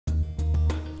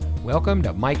Welcome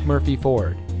to Mike Murphy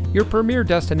Ford, your premier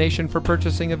destination for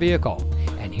purchasing a vehicle.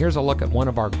 And here's a look at one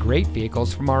of our great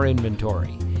vehicles from our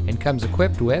inventory, and comes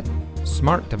equipped with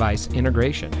smart device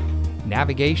integration,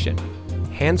 navigation,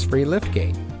 hands-free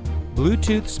liftgate,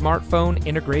 Bluetooth smartphone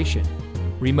integration,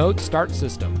 remote start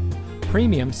system,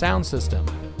 premium sound system,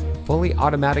 fully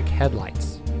automatic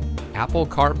headlights, Apple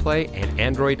CarPlay and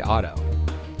Android Auto,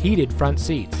 heated front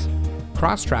seats,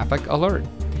 cross-traffic alert,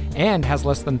 and has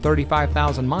less than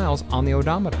 35,000 miles on the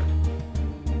odometer.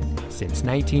 Since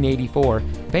 1984,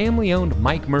 family-owned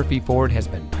Mike Murphy Ford has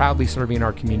been proudly serving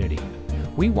our community.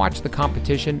 We watch the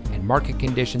competition and market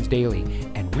conditions daily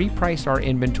and reprice our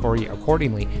inventory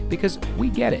accordingly because we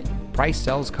get it. Price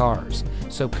sells cars.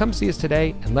 So come see us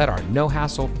today and let our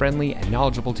no-hassle, friendly, and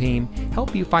knowledgeable team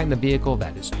help you find the vehicle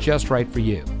that is just right for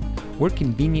you. We're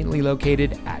conveniently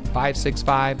located at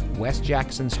 565 West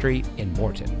Jackson Street in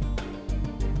Morton.